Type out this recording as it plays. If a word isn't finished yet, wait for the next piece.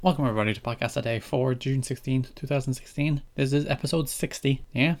Welcome everybody to Podcast A Day for June 16th, 2016. This is episode 60.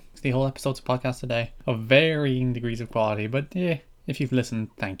 Yeah, 60 whole episodes of Podcast A Day of varying degrees of quality, but yeah, if you've listened,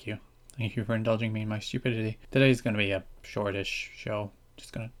 thank you. Thank you for indulging me in my stupidity. Today's going to be a shortish show.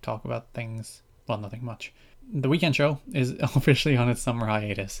 Just going to talk about things, well, nothing much. The weekend show is officially on its summer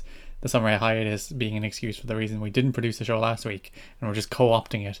hiatus. The summer hiatus being an excuse for the reason we didn't produce a show last week, and we're just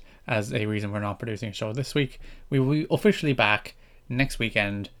co-opting it as a reason we're not producing a show this week. We will be officially back next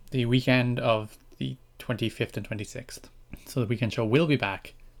weekend, the weekend of the 25th and 26th. So the weekend show will be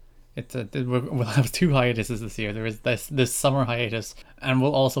back. We'll have two hiatuses this year. There is this summer hiatus, and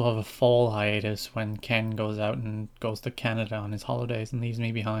we'll also have a fall hiatus when Ken goes out and goes to Canada on his holidays and leaves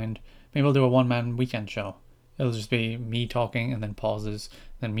me behind. Maybe we'll do a one-man weekend show. It'll just be me talking and then pauses,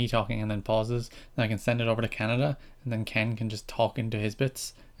 then me talking and then pauses. Then I can send it over to Canada, and then Ken can just talk into his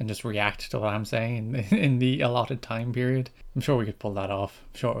bits and just react to what I'm saying in the allotted time period. I'm sure we could pull that off.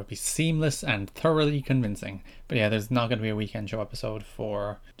 I'm sure it would be seamless and thoroughly convincing. But yeah, there's not going to be a weekend show episode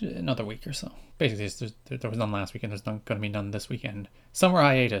for another week or so. Basically, there was none last weekend. There's not going to be none this weekend. Summer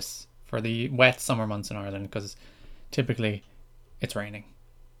hiatus for the wet summer months in Ireland, because typically it's raining.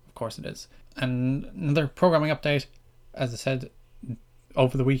 Of course it is. And another programming update, as I said,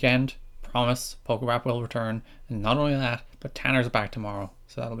 over the weekend, promise, Poker Rap will return. And not only that, but Tanner's back tomorrow.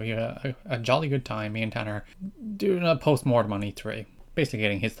 So that'll be a jolly good time. Me and Tanner doing a post-mortem on E3. Basically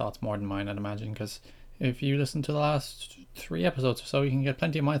getting his thoughts more than mine, I'd imagine, because if you listen to the last 3 episodes or so, you can get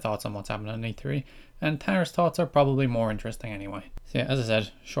plenty of my thoughts on what's happening on E3. And Tanner's thoughts are probably more interesting anyway. So yeah, as I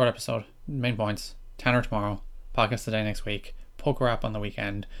said, short episode, main points. Tanner tomorrow, Podcast Today next week, Poker Rap on the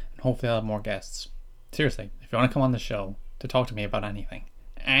weekend, and hopefully I'll have more guests. Seriously, if you want to come on the show to talk to me about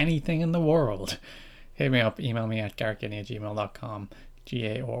anything in the world, hit me up, email me at garrettkinney@gmail.com,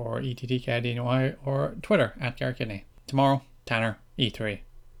 GARETTKIDNY, or Twitter at garrettkinney. Tomorrow, Tanner, E3.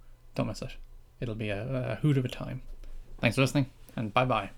 Don't miss it. It'll be a hoot of a time. Thanks for listening, and bye bye.